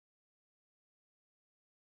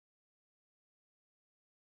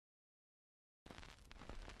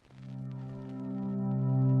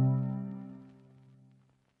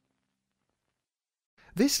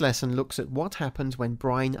This lesson looks at what happens when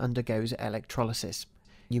brine undergoes electrolysis.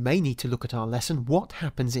 You may need to look at our lesson What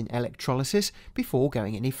Happens in Electrolysis before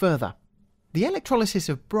going any further. The electrolysis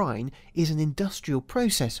of brine is an industrial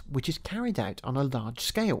process which is carried out on a large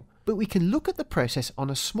scale, but we can look at the process on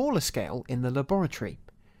a smaller scale in the laboratory.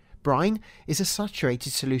 Brine is a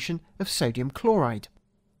saturated solution of sodium chloride.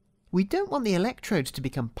 We don't want the electrodes to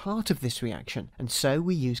become part of this reaction, and so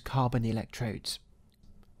we use carbon electrodes.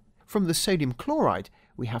 From the sodium chloride,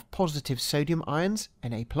 we have positive sodium ions,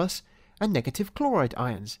 Na+, and negative chloride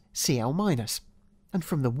ions, Cl-. And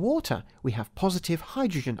from the water, we have positive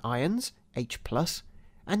hydrogen ions, H+,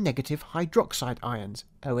 and negative hydroxide ions,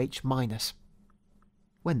 OH-.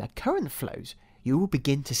 When the current flows, you will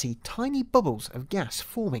begin to see tiny bubbles of gas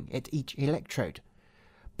forming at each electrode.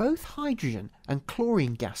 Both hydrogen and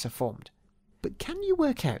chlorine gas are formed. But can you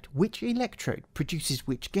work out which electrode produces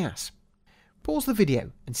which gas? Pause the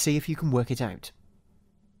video and see if you can work it out.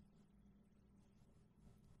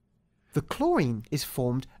 The chlorine is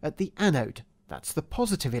formed at the anode, that's the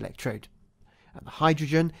positive electrode, and the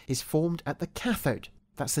hydrogen is formed at the cathode,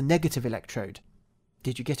 that's the negative electrode.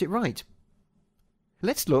 Did you get it right?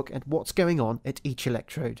 Let's look at what's going on at each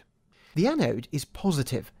electrode. The anode is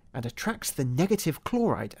positive and attracts the negative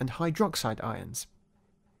chloride and hydroxide ions.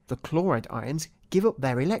 The chloride ions give up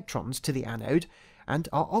their electrons to the anode and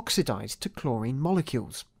are oxidized to chlorine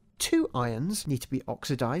molecules. 2 ions need to be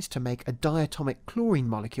oxidized to make a diatomic chlorine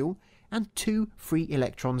molecule, and 2 free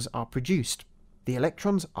electrons are produced. The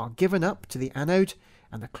electrons are given up to the anode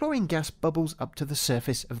and the chlorine gas bubbles up to the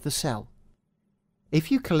surface of the cell.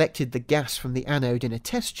 If you collected the gas from the anode in a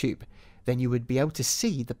test tube, then you would be able to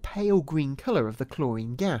see the pale green colour of the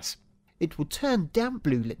chlorine gas. It will turn damp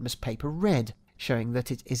blue litmus paper red, showing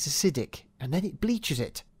that it is acidic, and then it bleaches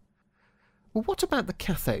it. Well, what about the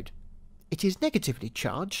cathode? It is negatively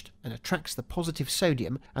charged and attracts the positive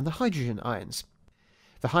sodium and the hydrogen ions.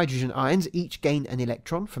 The hydrogen ions each gain an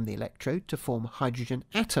electron from the electrode to form hydrogen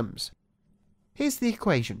atoms. Here's the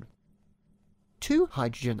equation. 2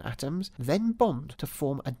 hydrogen atoms then bond to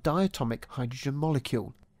form a diatomic hydrogen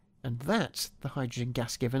molecule, and that's the hydrogen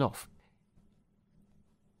gas given off.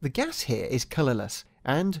 The gas here is colourless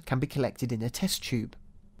and can be collected in a test tube.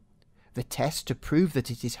 The test to prove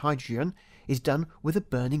that it is hydrogen is done with a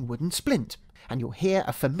burning wooden splint, and you'll hear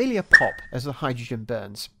a familiar pop as the hydrogen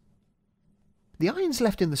burns. The ions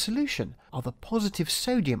left in the solution are the positive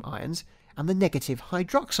sodium ions and the negative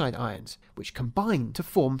hydroxide ions, which combine to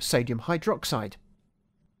form sodium hydroxide.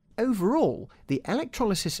 Overall, the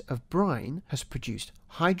electrolysis of brine has produced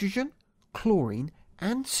hydrogen, chlorine,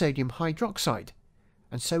 and sodium hydroxide,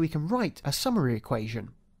 and so we can write a summary equation.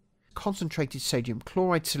 Concentrated sodium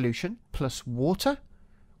chloride solution plus water,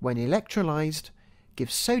 when electrolyzed,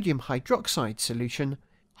 gives sodium hydroxide solution,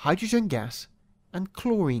 hydrogen gas, and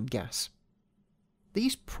chlorine gas.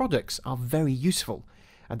 These products are very useful,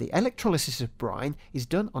 and the electrolysis of brine is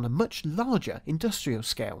done on a much larger industrial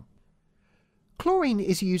scale. Chlorine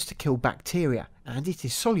is used to kill bacteria, and it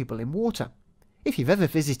is soluble in water. If you've ever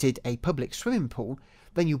visited a public swimming pool,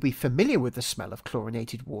 then you'll be familiar with the smell of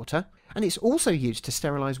chlorinated water, and it's also used to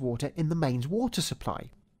sterilise water in the mains water supply.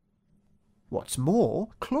 What's more,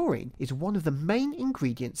 chlorine is one of the main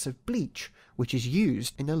ingredients of bleach, which is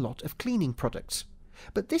used in a lot of cleaning products.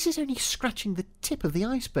 But this is only scratching the tip of the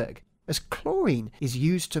iceberg, as chlorine is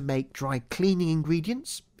used to make dry cleaning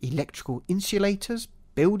ingredients, electrical insulators,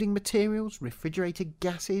 building materials, refrigerated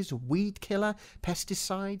gases, weed killer,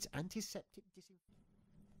 pesticides, antiseptic disinfectants.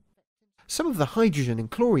 Some of the hydrogen and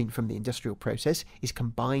chlorine from the industrial process is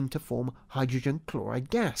combined to form hydrogen chloride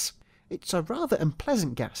gas. It's a rather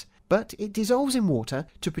unpleasant gas, but it dissolves in water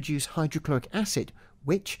to produce hydrochloric acid,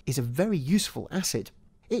 which is a very useful acid.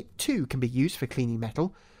 It too can be used for cleaning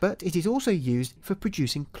metal, but it is also used for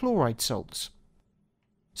producing chloride salts.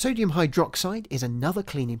 Sodium hydroxide is another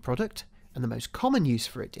cleaning product, and the most common use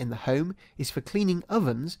for it in the home is for cleaning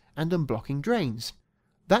ovens and unblocking drains.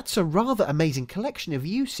 That's a rather amazing collection of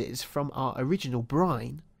uses from our original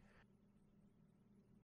brine,